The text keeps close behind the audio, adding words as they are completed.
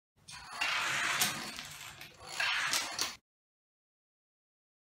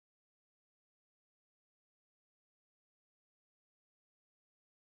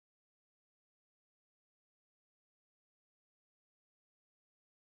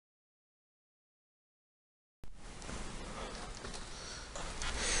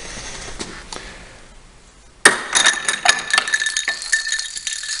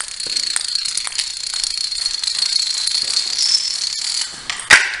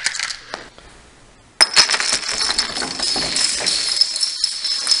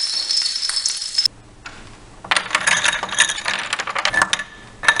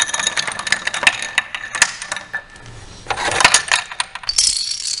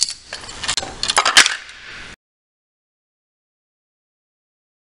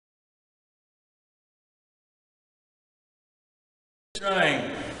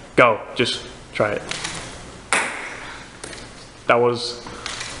Trying. Go. Just try it. That was...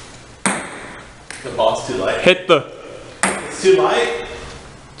 The ball's too light. Hit the... It's too light?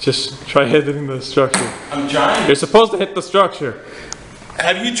 Just try hitting the structure. I'm trying. You're supposed to hit the structure.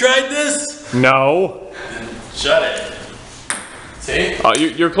 Have you tried this? No. Then shut it. See? Oh,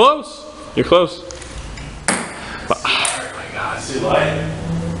 you're close. You're close. But, oh my god, it's too light.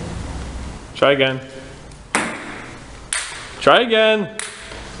 Try again. Try again.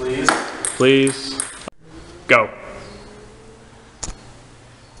 Please. Please. Go.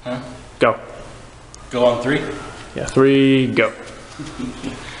 Huh? Go. Go on 3? Yeah, 3, go.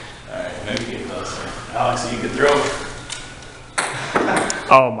 Alright, maybe get closer. Alex, you can throw.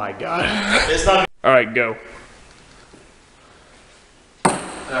 Oh my god. It's not. Alright, go.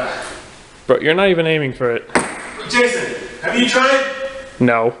 Bro, you're not even aiming for it. Jason, have you tried?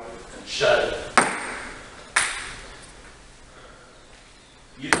 No. Shut it.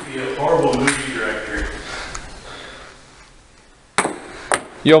 You'd be a horrible movie director.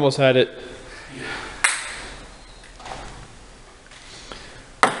 You almost had it.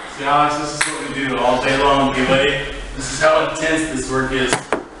 See, Alex, this is what we do all day long. Get ready. This is how intense this work is.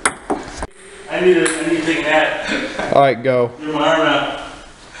 I need to take a nap. Alright, go. Throw my arm out.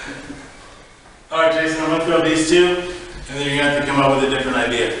 Alright, Jason, I'm gonna throw these 2, and then you're gonna have to come up with a different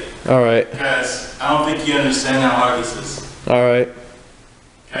idea. Alright. Guys, I don't think you understand how hard this is. Alright.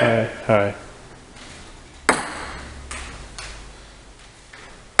 Okay? Alright.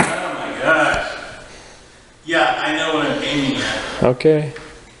 Oh my gosh. Yeah, I know what I'm aiming at. Okay.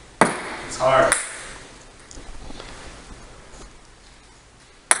 It's hard.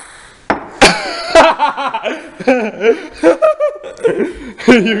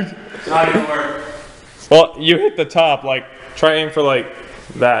 It's not gonna work. Well, you hit the top, like, try aim for, like,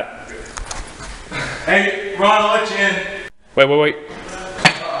 that. Hey, Ron, I'll let you in. Wait.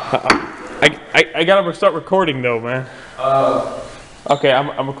 I gotta start recording, though, man. Okay,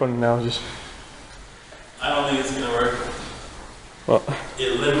 I'm recording now, just... I don't think it's gonna work. Well...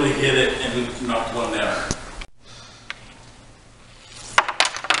 It literally hit it and knocked one down.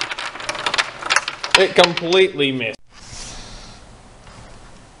 It completely missed.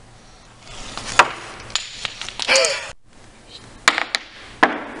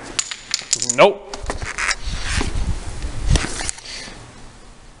 Nope.